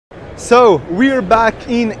So we're back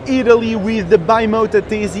in Italy with the Bimota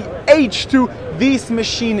Tesi H2. This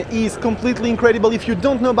machine is completely incredible. If you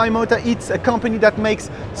don't know Bimota, it's a company that makes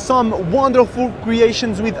some wonderful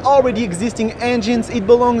creations with already existing engines. It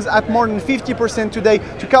belongs at more than 50% today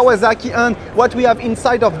to Kawasaki, and what we have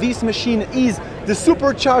inside of this machine is the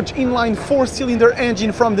supercharged inline 4-cylinder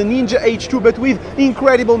engine from the Ninja H2, but with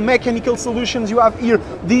incredible mechanical solutions. You have here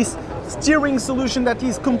this steering solution that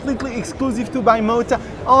is completely exclusive to Bimota.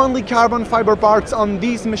 Only carbon fiber parts on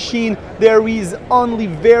this machine. There is only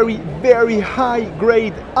very high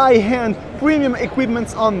grade, high-end premium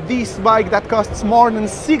equipment on this bike that costs more than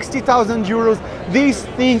 60,000 euros. This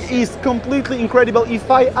thing is completely incredible.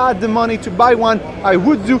 If I had the money to buy one, I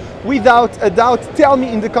would do without a doubt. Tell me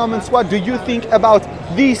in the comments, what do you think about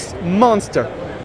this monster?